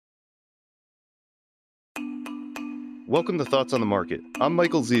Welcome to Thoughts on the Market. I'm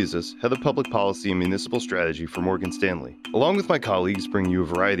Michael Zezas, Head of Public Policy and Municipal Strategy for Morgan Stanley. Along with my colleagues bringing you a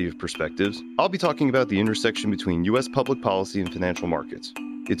variety of perspectives, I'll be talking about the intersection between U.S. public policy and financial markets.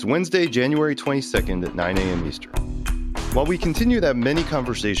 It's Wednesday, January 22nd at 9 a.m. Eastern. While we continue to have many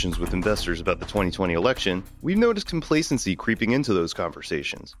conversations with investors about the 2020 election, we've noticed complacency creeping into those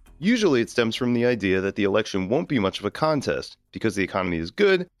conversations. Usually it stems from the idea that the election won't be much of a contest because the economy is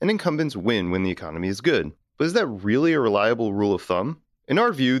good and incumbents win when the economy is good. But is that really a reliable rule of thumb? In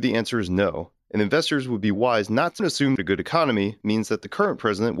our view, the answer is no, and investors would be wise not to assume a good economy means that the current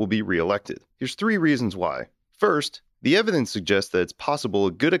president will be reelected. Here's 3 reasons why. First, the evidence suggests that it's possible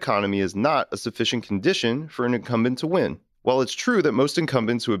a good economy is not a sufficient condition for an incumbent to win. While it's true that most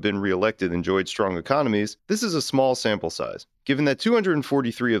incumbents who have been reelected enjoyed strong economies, this is a small sample size. Given that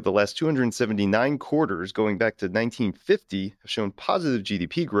 243 of the last 279 quarters going back to 1950 have shown positive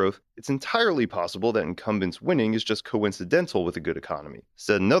GDP growth, it's entirely possible that incumbents winning is just coincidental with a good economy.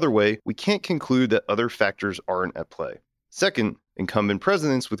 Said another way, we can't conclude that other factors aren't at play. Second, incumbent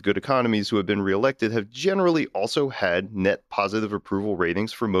presidents with good economies who have been reelected have generally also had net positive approval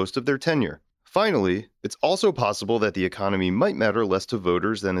ratings for most of their tenure. Finally, it's also possible that the economy might matter less to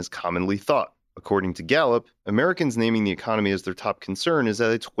voters than is commonly thought. According to Gallup, Americans naming the economy as their top concern is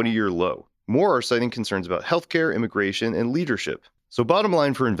at a 20-year low. More are citing concerns about healthcare, immigration, and leadership. So bottom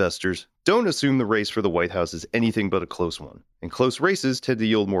line for investors, don't assume the race for the White House is anything but a close one. And close races tend to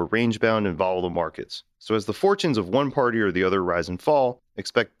yield more range-bound and volatile markets. So as the fortunes of one party or the other rise and fall,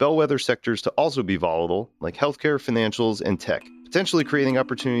 expect bellwether sectors to also be volatile, like healthcare, financials, and tech, potentially creating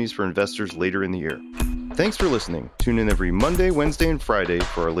opportunities for investors later in the year. Thanks for listening. Tune in every Monday, Wednesday, and Friday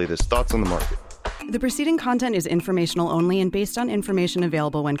for our latest thoughts on the market. The preceding content is informational only and based on information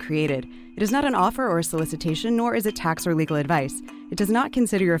available when created. It is not an offer or a solicitation, nor is it tax or legal advice. It does not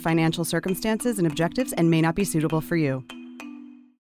consider your financial circumstances and objectives and may not be suitable for you.